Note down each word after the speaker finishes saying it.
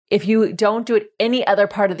if you don't do it any other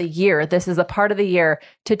part of the year, this is a part of the year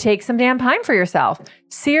to take some damn time for yourself.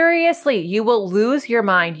 Seriously, you will lose your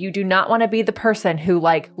mind. You do not want to be the person who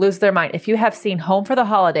lose their mind. If you have seen Home for the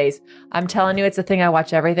Holidays, I'm telling you, it's a thing I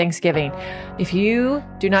watch every Thanksgiving. If you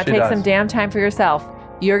do not take some damn time for yourself,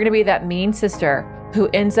 you're going to be that mean sister who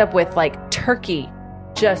ends up with turkey,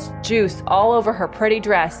 just juice all over her pretty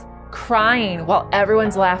dress, crying while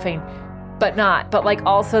everyone's laughing. But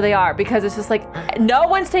also they are, because it's just no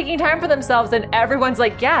one's taking time for themselves and everyone's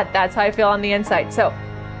yeah, that's how I feel on the inside. So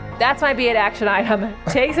that's my Be It action item.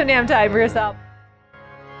 Take some damn time for yourself.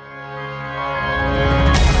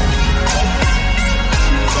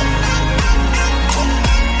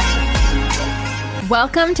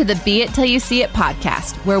 Welcome to the Be It Till You See It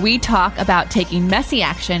podcast, where we talk about taking messy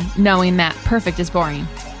action, knowing that perfect is boring.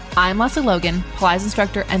 I'm Leslie Logan, Pilates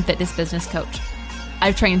instructor and fitness business coach.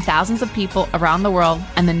 I've trained thousands of people around the world,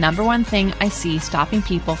 and the number one thing I see stopping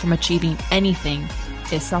people from achieving anything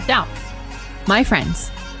is self-doubt. My friends,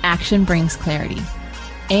 action brings clarity,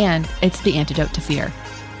 and it's the antidote to fear.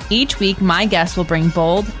 Each week, my guests will bring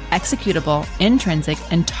bold, executable, intrinsic,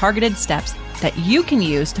 and targeted steps that you can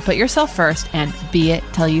use to put yourself first and be it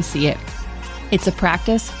till you see it. It's a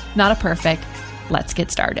practice, not a perfect. Let's get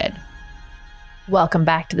started. Welcome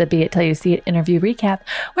back to the Be It Till You See It interview recap,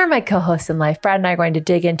 where my co-host in life, Brad, and I are going to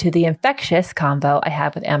dig into the infectious convo I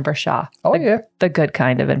have with Amber Shaw. The good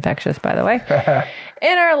kind of infectious, by the way.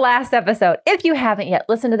 In our last episode, if you haven't yet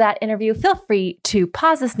listened to that interview, feel free to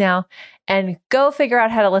pause this now and go figure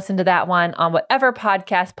out how to listen to that one on whatever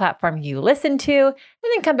podcast platform you listen to, and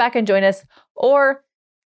then come back and join us. Or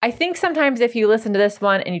I think sometimes if you listen to this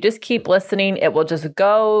one and you just keep listening, it will just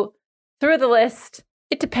go through the list.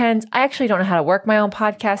 It depends. I actually don't know how to work my own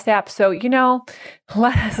podcast app. So,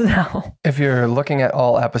 let us know. If you're looking at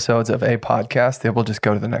all episodes of a podcast, it will just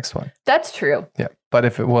go to the next one. That's true. Yeah. But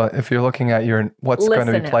if you're looking at what's going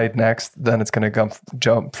to be played next, then it's going to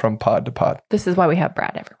jump from pod to pod. This is why we have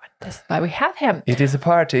Brad, everyone. This is why we have him. It is a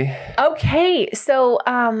party. Okay. So,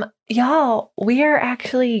 y'all, we are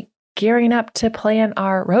actually gearing up to plan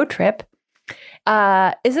our road trip.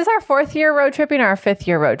 Is this our 4th year road tripping or our 5th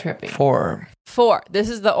year road tripping? 4. This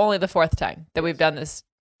is only the 4th time that we've done this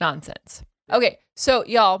nonsense. Okay, so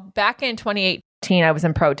y'all, back in 2018, I was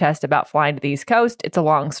in protest about flying to the East Coast. It's a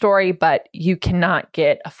long story, but you cannot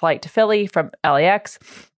get a flight to Philly from LAX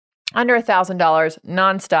under $1,000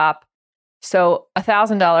 nonstop. So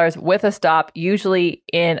 $1,000 with a stop, usually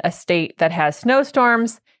in a state that has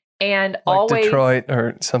snowstorms, and always Detroit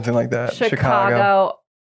or something like that. Chicago,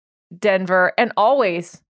 Denver, and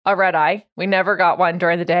always a red eye. We never got one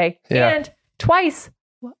during the day. Yeah. And twice,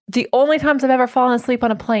 the only times I've ever fallen asleep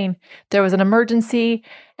on a plane, there was an emergency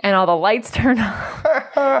and all the lights turned on.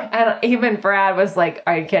 And even Brad was like,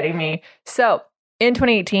 are you kidding me? So in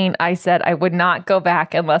 2018, I said I would not go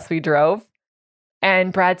back unless we drove.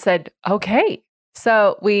 And Brad said, okay.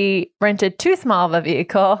 So we rented too small of a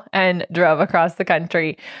vehicle and drove across the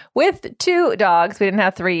country with 2 dogs. We didn't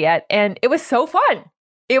have 3 yet. And it was so fun.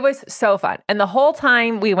 It was so fun. And the whole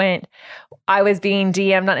time we went, I was being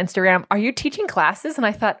DM'd on Instagram, are you teaching classes? And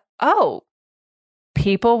I thought, oh,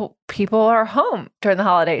 people are home during the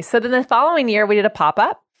holidays. So then the following year we did a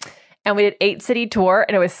pop-up and we did 8-city tour,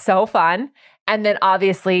 and it was so fun. And then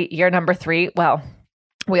obviously year number 3, well,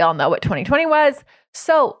 we all know what 2020 was.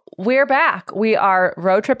 So we're back. We are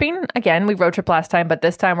road tripping. Again, we road tripped last time, but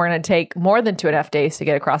this time we're going to take more than 2.5 days to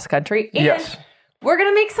get across the country. And yes. We're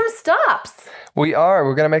going to make some stops. We are.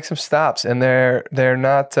 We're going to make some stops, and they're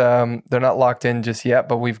not locked in just yet,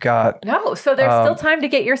 but we've got so there's still time to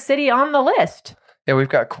get your city on the list. Yeah, we've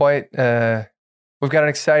got an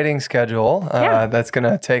exciting schedule that's going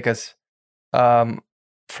to take us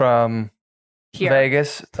from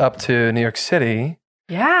Vegas up to New York City.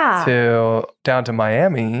 Yeah. Down to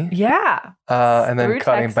Miami. Yeah. And then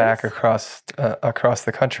cutting Texas. back across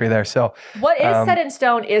the country there. So what is set in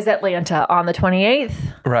stone is Atlanta on the 28th.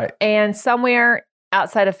 Right. And somewhere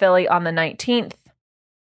outside of Philly on the 19th.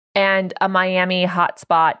 And a Miami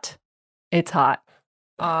hotspot. It's hot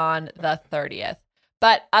on the 30th.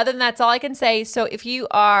 But other than that's all I can say. So if you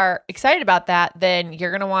are excited about that, then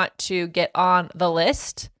you're going to want to get on the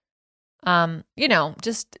list.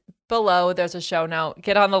 Just below, there's a show note.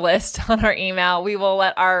 Get on the list on our email. We will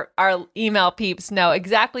let our email peeps know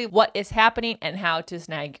exactly what is happening and how to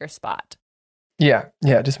snag your spot. Yeah.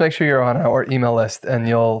 Just make sure you're on our email list and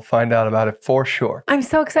you'll find out about it for sure. I'm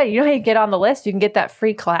so excited. You know how you get on the list? You can get that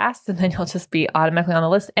free class and then you'll just be automatically on the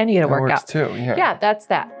list and you get a workout. Works too. Yeah. Yeah, that's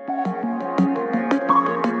that.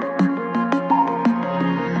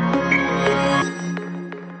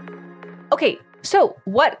 Okay, so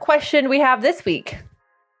what question do we have this week?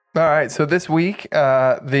 All right. So this week,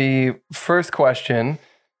 the first question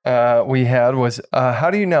we had was, how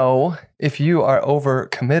do you know if you are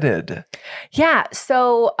overcommitted? Yeah.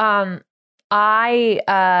 So I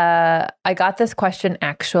got this question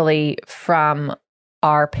actually from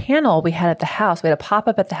our panel we had at the house. We had a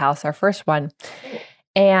pop-up at the house, our first one.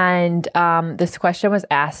 And this question was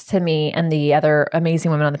asked to me and the other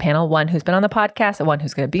amazing women on the panel, one who's been on the podcast and one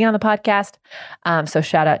who's going to be on the podcast. So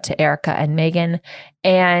shout out to Erica and Megan.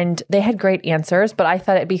 And they had great answers, but I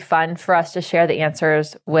thought it'd be fun for us to share the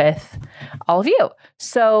answers with all of you.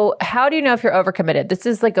 So how do you know if you're overcommitted? This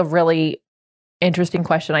is like a really interesting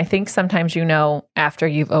question. I think sometimes you know after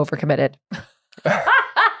you've overcommitted.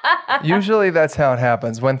 Usually that's how it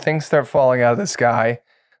happens. When things start falling out of the sky,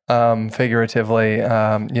 figuratively,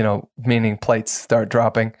 meaning plates start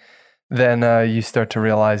dropping, then you start to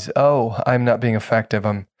realize, oh, I'm not being effective.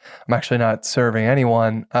 I'm actually not serving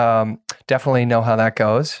anyone. Definitely know how that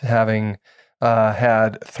goes. Having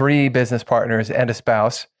had 3 business partners and a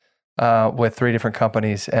spouse with 3 different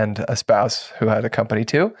companies and a spouse who had a company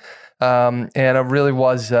too. And it really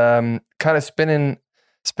was kind of spinning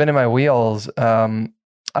my wheels.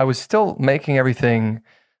 I was still making everything,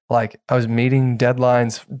 like I was meeting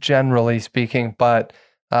deadlines, generally speaking, but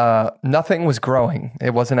nothing was growing.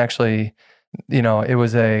 It wasn't actually, it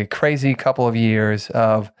was a crazy couple of years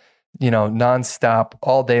of, nonstop,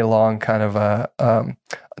 all day long kind of a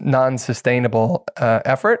non-sustainable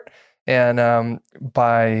effort. And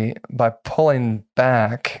by pulling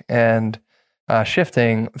back and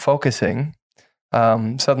shifting, focusing,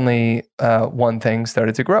 suddenly one thing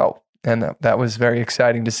started to grow. And that was very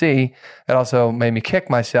exciting to see. It also made me kick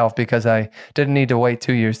myself because I didn't need to wait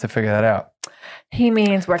 2 years to figure that out. He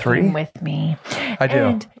means working 3? with me. I do.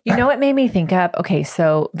 And you know what made me think of? Okay,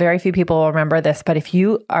 so very few people will remember this, but if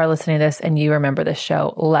you are listening to this and you remember this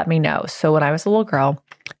show, let me know. So when I was a little girl,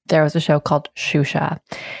 there was a show called Shusha.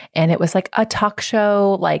 And it was like a talk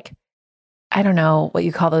show, like, I don't know what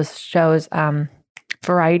you call those shows,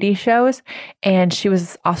 variety shows. And she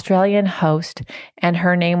was Australian host and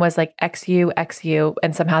her name was like XU,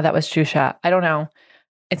 and somehow that was Shusha. I don't know.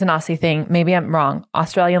 It's an Aussie thing. Maybe I'm wrong.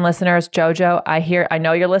 Australian listeners, Jojo, I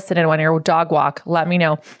know you're listening on your dog walk. Let me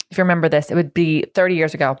know if you remember this. It would be 30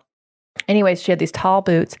 years ago. Anyways, she had these tall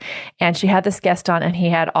boots and she had this guest on and he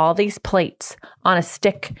had all these plates on a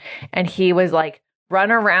stick and he was like run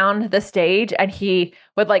around the stage and he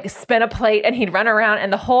would like spin a plate and he'd run around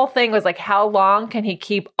and the whole thing was like, how long can he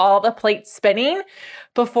keep all the plates spinning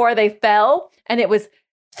before they fell? And it was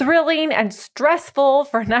thrilling and stressful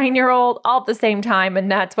for a 9-year-old all at the same time. And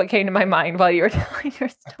that's what came to my mind while you were telling your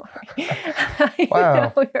story.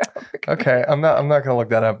 Wow. Okay. I'm not going to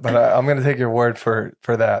look that up, but I'm going to take your word for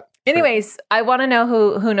that. Anyways, I want to know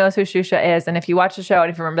who knows who Shusha is. And if you watch the show and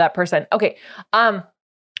if you remember that person. Okay.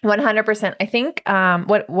 100%. I think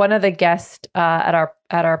what one of the guests at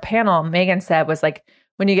our panel, Megan, said was like,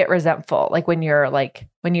 when you get resentful, like when you're like,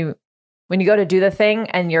 when you go to do the thing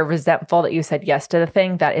and you're resentful that you said yes to the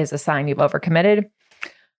thing, that is a sign you've overcommitted.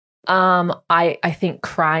 I think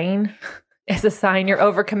crying is a sign you're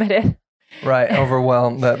overcommitted. Right.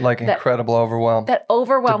 Overwhelmed, that incredible overwhelm. That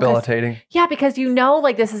overwhelm. Debilitating. Yeah, because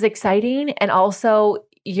like this is exciting and also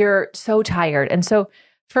you're so tired. And so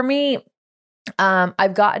for me,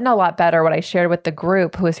 I've gotten a lot better. What I shared with the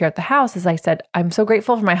group who was here at the house is I said, I'm so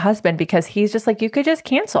grateful for my husband because he's just like, you could just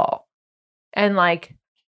cancel. And like,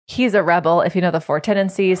 he's a rebel. If you know the 4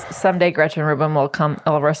 tendencies, someday Gretchen Rubin will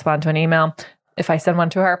respond to an email if I send one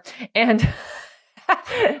to her. And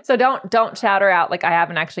so don't shout her out. Like I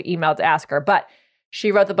haven't actually emailed to ask her, but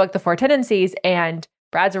she wrote the book, The 4 Tendencies, and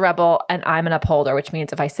Brad's a rebel and I'm an upholder, which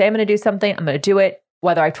means if I say I'm going to do something, I'm going to do it,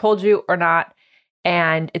 whether I've told you or not.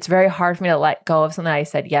 And it's very hard for me to let go of something I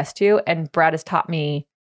said yes to. And Brad has taught me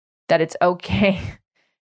that it's okay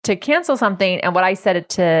to cancel something. And what I said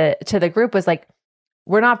to the group was like,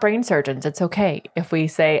 we're not brain surgeons. It's okay if we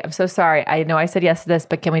say, I'm so sorry. I know I said yes to this,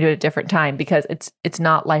 but can we do it at a different time? Because it's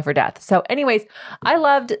not life or death. So anyways, I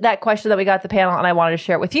loved that question that we got at the panel and I wanted to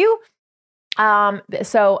share it with you.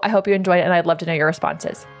 So I hope you enjoyed it and I'd love to know your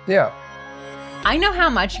responses. Yeah. I know how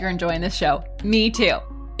much you're enjoying this show. Me too.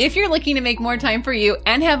 If you're looking to make more time for you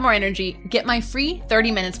and have more energy, get my free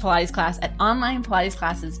 30 minutes Pilates class at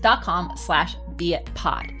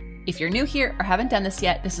onlinepilatesclasses.com/beitpod. If you're new here or haven't done this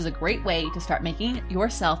yet, this is a great way to start making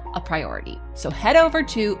yourself a priority. So head over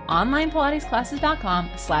to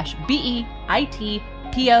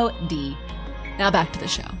onlinepilatesclasses.com/beitpod. Now back to the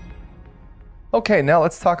show. Okay, now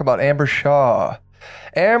let's talk about Amber Shaw.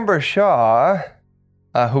 Amber Shaw,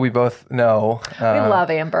 who we both know. We love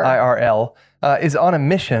Amber. IRL. Is on a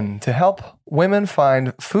mission to help women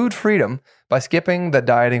find food freedom by skipping the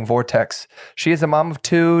dieting vortex. She is a mom of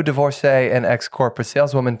 2, divorcee, and ex-corporate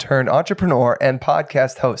saleswoman turned entrepreneur and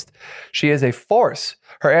podcast host. She is a force.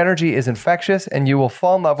 Her energy is infectious, and you will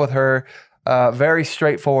fall in love with her very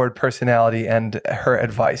straightforward personality and her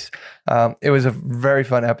advice. It was a very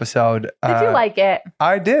fun episode. Did you like it?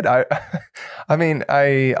 I did. I mean,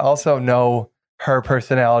 I also know her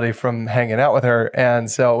personality from hanging out with her, and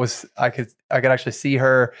so it was. I could actually see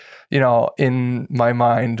her, in my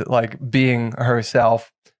mind, like being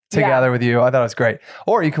herself together with you. I thought it was great.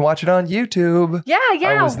 Or you can watch it on YouTube. Yeah.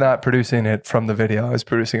 I was not producing it from the video. I was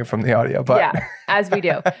producing it from the audio. But yeah, as we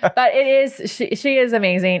do. But it is. She is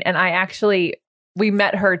amazing, and we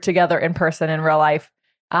met her together in person in real life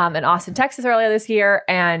in Austin, Texas earlier this year,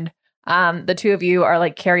 and the two of you are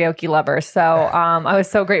like karaoke lovers. So I was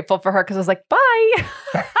so grateful for her because I was like, bye.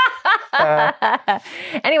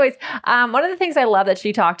 Anyways, one of the things I love that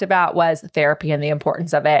she talked about was therapy and the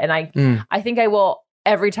importance of it. And I think I will,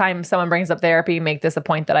 every time someone brings up therapy, make this a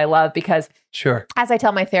point that I love because as I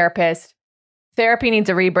tell my therapist, therapy needs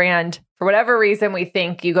a rebrand. For whatever reason, we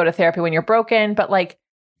think you go to therapy when you're broken, but like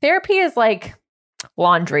therapy is like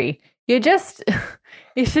laundry. You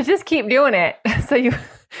should just keep doing it. So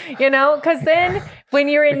because then when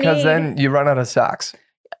you're in need, then you run out of socks.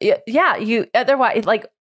 Yeah. Otherwise, like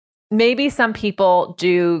maybe some people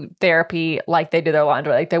do therapy like they do their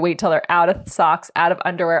laundry. Like they wait till they're out of socks, out of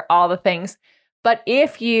underwear, all the things. But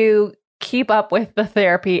if you keep up with the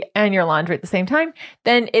therapy and your laundry at the same time,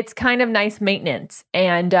 then it's kind of nice maintenance.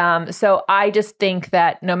 And so I just think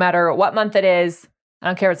that no matter what month it is, I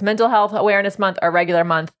don't care if it's Mental Health Awareness Month or regular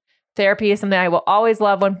month, therapy is something I will always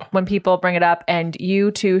love when people bring it up, and you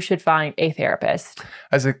too should find a therapist.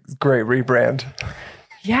 That's a great rebrand.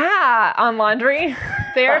 Yeah, on laundry.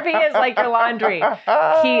 Therapy is like your laundry.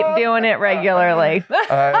 Keep doing it regularly.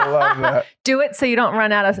 I love that. Do it so you don't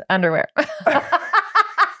run out of underwear.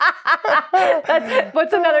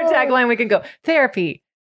 What's another tagline we can go? Therapy.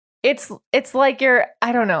 It's like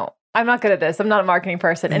I don't know. I'm not good at this. I'm not a marketing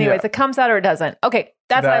person. Anyways, It comes out or it doesn't. Okay,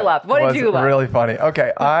 that's what I love. What did you love? Really funny.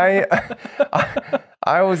 Okay, I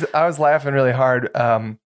was laughing really hard.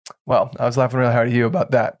 I was laughing really hard at you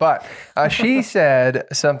about that. But she said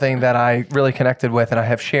something that I really connected with, and I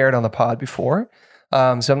have shared on the pod before. So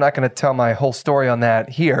I'm not going to tell my whole story on that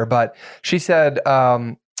here. But she said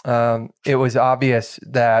it was obvious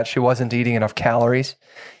that she wasn't eating enough calories,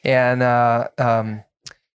 and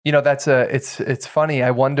it's funny.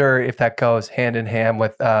 I wonder if that goes hand in hand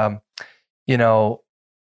with, actually,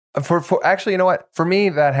 you know what? For me,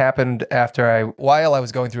 that happened while I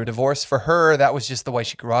was going through a divorce. For her, that was just the way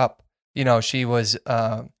she grew up. She was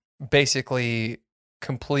basically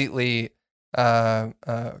completely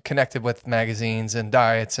connected with magazines and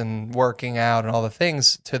diets and working out and all the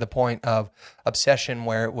things to the point of obsession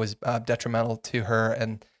where it was detrimental to her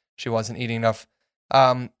and she wasn't eating enough.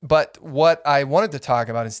 But what I wanted to talk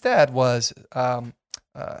about instead was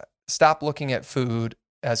stop looking at food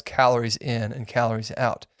as calories in and calories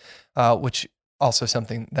out, which also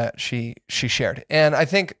something that she shared. And I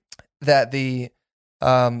think that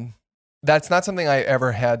that's not something I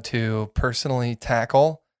ever had to personally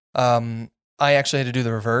tackle. I actually had to do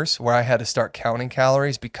the reverse, where I had to start counting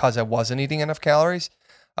calories because I wasn't eating enough calories.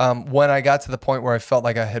 When I got to the point where I felt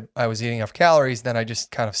like I was eating enough calories, then I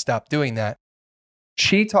just kind of stopped doing that.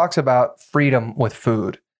 She talks about freedom with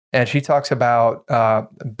food, and she talks about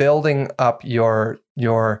building up your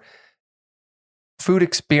food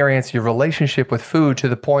experience, your relationship with food, to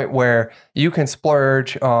the point where you can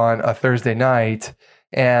splurge on a Thursday night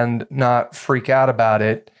and not freak out about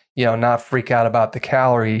it, not freak out about the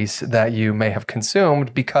calories that you may have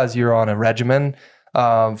consumed because you're on a regimen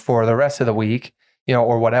for the rest of the week,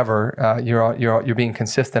 or whatever. You're being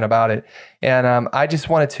consistent about it. And I just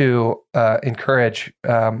wanted to encourage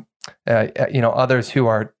others who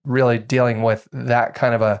are really dealing with that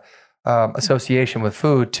kind of a association with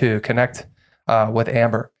food to connect with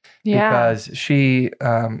Amber, because she,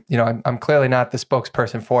 I'm clearly not the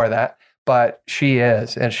spokesperson for that, but she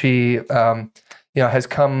is, and she, has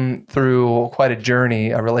come through quite a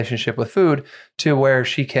journey, a relationship with food, to where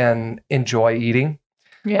she can enjoy eating.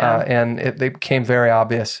 Yeah, and it became very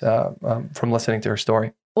obvious from listening to her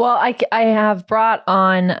story. Well, I have brought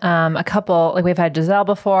on a couple. Like we've had Giselle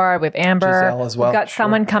before, we have Amber. Giselle as well. We've got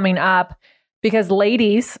someone coming up, because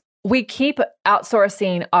ladies, we keep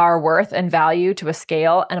outsourcing our worth and value to a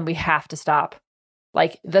scale, and we have to stop.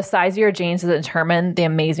 Like the size of your jeans doesn't determine the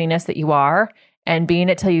amazingness that you are, and being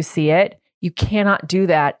it till you see it. You cannot do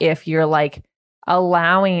that if you're like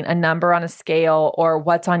allowing a number on a scale or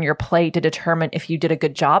what's on your plate to determine if you did a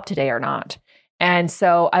good job today or not. And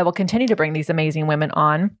so I will continue to bring these amazing women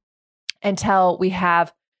on until we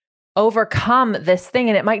have overcome this thing.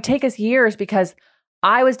 And it might take us years, because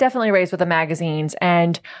I was definitely raised with the magazines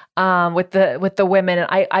and with the women. And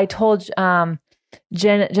I told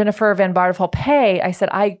Jennifer Van Bardeval Pay, I said,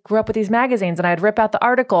 I grew up with these magazines and I'd rip out the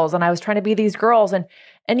articles and I was trying to be these girls. And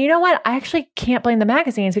you know what? I actually can't blame the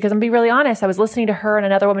magazines, because I'm gonna be really honest. I was listening to her and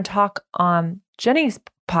another woman talk on Jenny's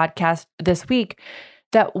podcast this week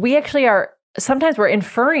that we actually are, sometimes we're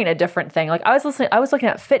inferring a different thing. Like I was looking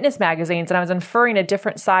at fitness magazines and I was inferring a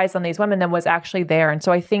different size on these women than was actually there. And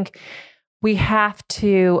so I think we have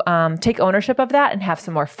to take ownership of that and have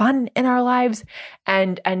some more fun in our lives,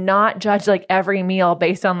 and not judge like every meal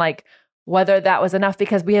based on like whether that was enough,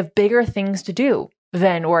 because we have bigger things to do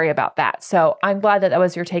than worry about that. So I'm glad that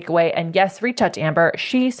was your takeaway. And yes, reach out to Amber.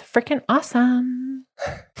 She's freaking awesome.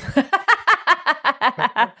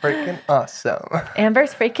 Freaking awesome.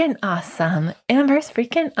 Amber's freaking awesome. Amber's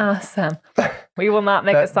freaking awesome. We will not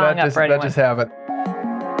make a song up for anyone. That just happened.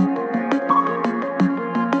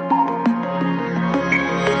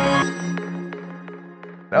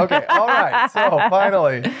 Okay, all right. So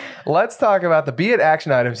finally, let's talk about the Be It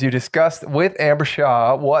action items you discussed with Amber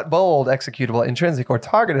Shaw. What bold, executable, intrinsic, or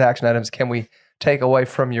targeted action items can we take away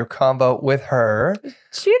from your combo with her?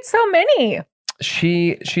 She had so many.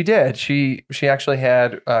 She did. She actually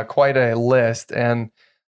had quite a list, and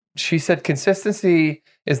she said consistency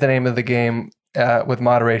is the name of the game with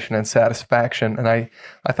moderation and satisfaction. And I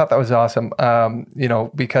thought that was awesome.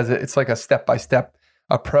 Because it's like a step-by-step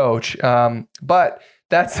approach. But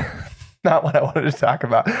that's not what I wanted to talk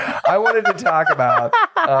about. I wanted to talk about,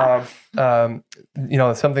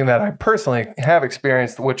 something that I personally have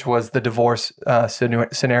experienced, which was the divorce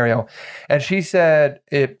scenario. And she said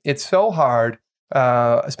it's so hard,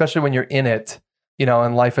 especially when you're in it,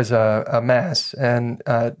 and life is a mess. And,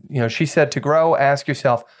 she said to grow, ask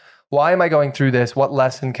yourself, why am I going through this? What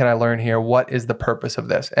lesson can I learn here? What is the purpose of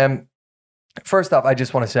this? And first off, I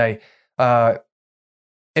just want to say,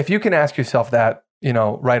 if you can ask yourself that,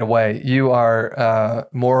 right away, you are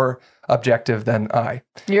more objective than I.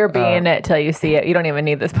 You're being it till you see it. You don't even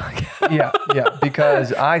need this podcast. yeah,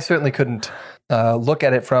 because I certainly couldn't look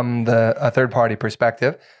at it from a third-party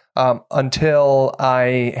perspective until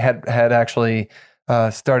I had actually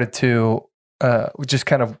started to just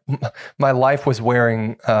kind of, my life was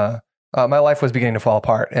beginning to fall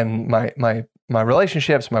apart, and my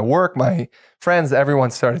relationships, my work, my friends,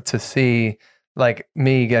 everyone started to see like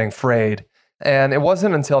me getting frayed. And it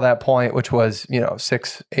wasn't until that point, which was,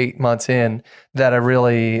 6-8 months in, that I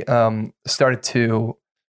really started to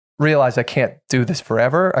realize I can't do this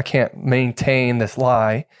forever. I can't maintain this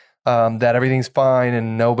lie that everything's fine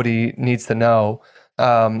and nobody needs to know.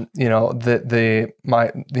 What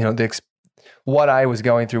I was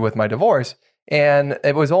going through with my divorce. And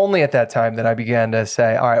it was only at that time that I began to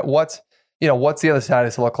say, all right, what's the other side of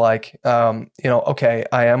this look like? Okay,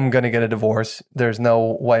 I am going to get a divorce. There's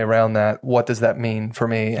no way around that. What does that mean for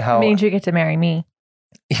me? It means you get to marry me.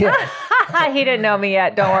 Yeah. He didn't know me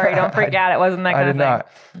yet. Don't worry. Don't freak out. It wasn't that kind of thing. I did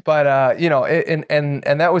not. But,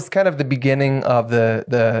 and that was kind of the beginning of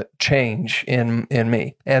the change in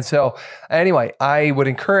me. And so anyway, I would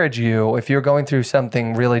encourage you, if you're going through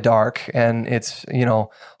something really dark and it's,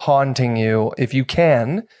 haunting you, if you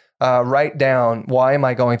can, write down, why am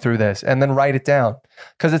I going through this? And then write it down,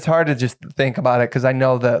 because it's hard to just think about it, because I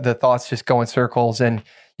know the thoughts just go in circles, and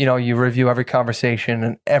you review every conversation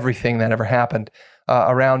and everything that ever happened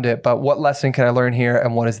around it. But what lesson can I learn here,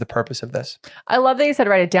 and what is the purpose of this? I love that you said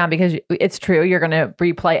write it down, because it's true. You're going to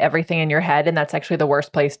replay everything in your head, and that's actually the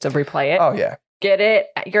worst place to replay it. Oh yeah. Get it.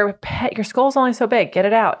 Your skull's only so big. Get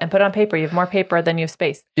it out and put it on paper. You have more paper than you have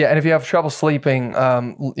space. Yeah, and if you have trouble sleeping,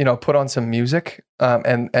 put on some music,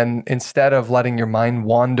 and instead of letting your mind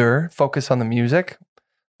wander, focus on the music,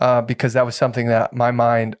 because that was something that my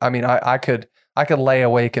mind. I mean, I could lay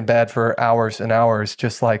awake in bed for hours and hours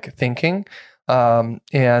just like thinking,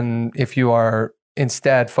 and if you are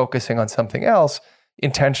instead focusing on something else,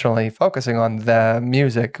 intentionally focusing on the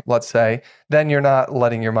music, let's say, then you're not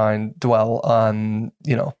letting your mind dwell on,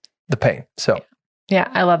 the pain. So, yeah,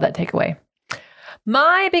 I love that takeaway.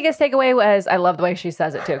 My biggest takeaway was, I love the way she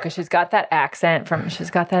says it too, because she's got that accent and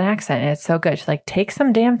it's so good. She's like, take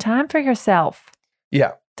some damn time for yourself.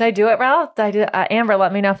 Yeah. Did I do it, Ralph? Did I do Amber,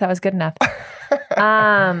 let me know if that was good enough.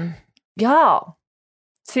 Y'all,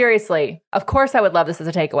 seriously, of course I would love this as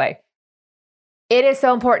a takeaway. It is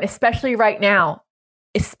so important, especially right now.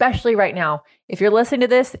 If you're listening to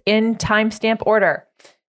this in timestamp order,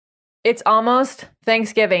 it's almost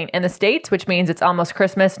Thanksgiving in the States, which means it's almost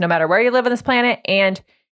Christmas, no matter where you live on this planet. And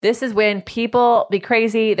This is when people be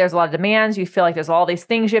crazy. There's a lot of demands. You feel like there's all these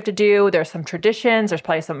things you have to do. There's some traditions. There's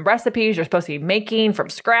probably some recipes you're supposed to be making from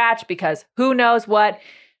scratch because who knows what.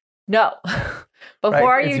 No.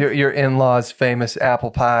 Before It's your in-laws' famous apple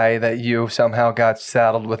pie that you somehow got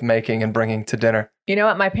saddled with making and bringing to dinner. You know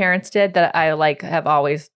what my parents did that I have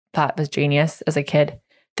always thought was genius as a kid?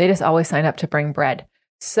 They just always signed up to bring bread.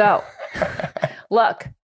 So look,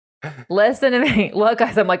 listen to me. Look,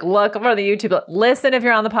 guys, I'm like, look over the YouTube. Listen if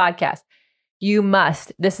you're on the podcast. You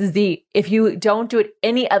must. If you don't do it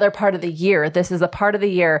any other part of the year, this is a part of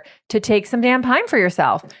the year to take some damn time for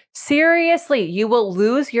yourself. Seriously, you will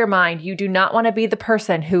lose your mind. You do not want to be the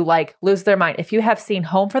person who lose their mind. If you have seen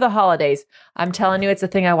Home for the Holidays, I'm telling you, it's a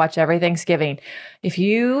thing I watch every Thanksgiving. If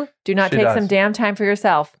you do not take some damn time for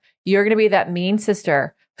yourself, you're going to be that mean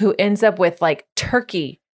sister who ends up with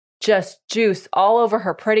turkey, just juice all over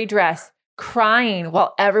her pretty dress, crying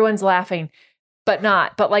while everyone's laughing. But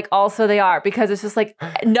not, but also they are, because it's just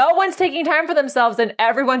no one's taking time for themselves and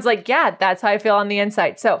everyone's yeah, that's how I feel on the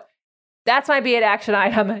inside. So that's my Be It action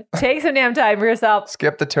item. Take some damn time for yourself.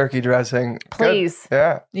 Skip the turkey dressing. Please.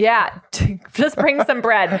 Good. Yeah. Just bring some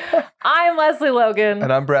bread. I'm Leslie Logan.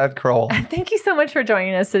 And I'm Brad Crowell. Thank you so much for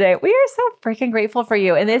joining us today. We are so freaking grateful for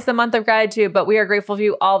you. And this is the month of gratitude, but we are grateful for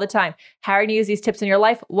you all the time. How are you going to use these tips in your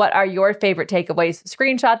life? What are your favorite takeaways?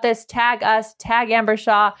 Screenshot this, tag us, tag Amber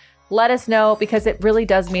Shaw. Let us know, because it really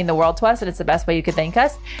does mean the world to us, and it's the best way you could thank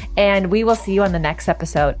us. And we will see you on the next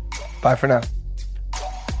episode. Bye for now.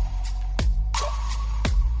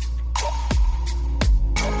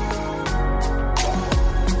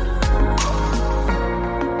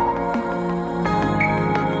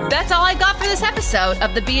 That's all I got for this episode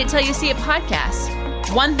of the Be It Till You See It podcast.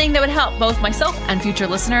 One thing that would help both myself and future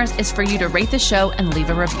listeners is for you to rate the show and leave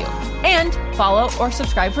a review. And follow or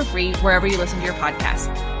subscribe for free wherever you listen to your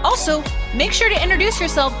podcast. Also, make sure to introduce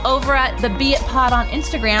yourself over at the Be It Pod on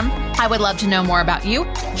Instagram. I would love to know more about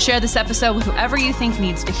you. Share this episode with whoever you think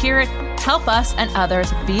needs to hear it. Help us and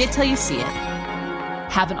others be it till you see it.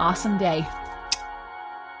 Have an awesome day.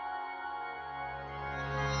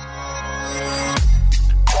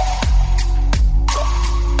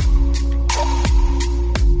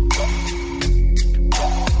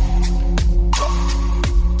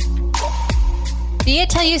 Be It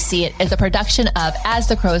Till You See It is a production of As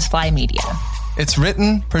the Crows Fly Media. It's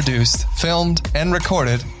written, produced, filmed, and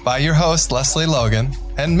recorded by your host, Leslie Logan,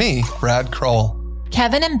 and me, Brad Crowell.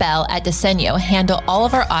 Kevin and Belle at Desenio handle all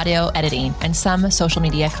of our audio editing and some social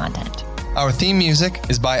media content. Our theme music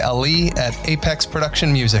is by Ali at Apex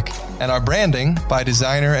Production Music, and our branding by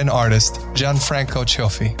designer and artist Gianfranco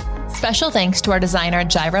Cioffi. Special thanks to our designer,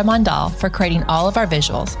 Jaira Mondal, for creating all of our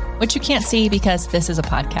visuals, which you can't see because this is a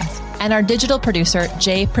podcast, and our digital producer,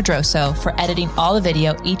 Jay Pedroso, for editing all the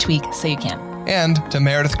video each week so you can. And to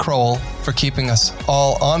Meredith Crowell for keeping us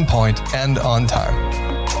all on point and on time.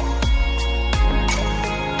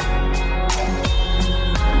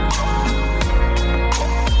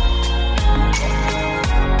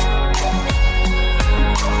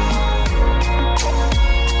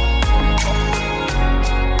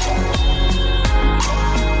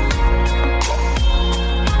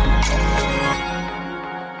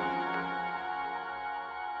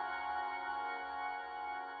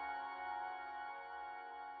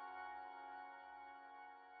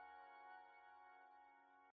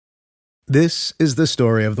 This is the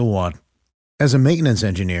story of the one. As a maintenance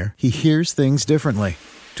engineer, he hears things differently.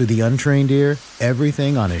 To the untrained ear,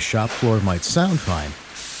 everything on his shop floor might sound fine,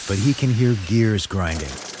 but he can hear gears grinding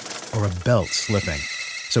or a belt slipping.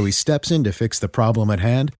 So he steps in to fix the problem at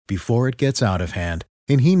hand before it gets out of hand.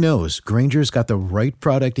 And he knows Grainger's got the right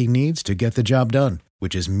product he needs to get the job done,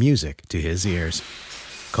 which is music to his ears.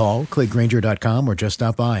 Call, click Grainger.com, or just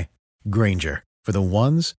stop by. Grainger, for the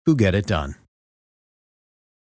ones who get it done.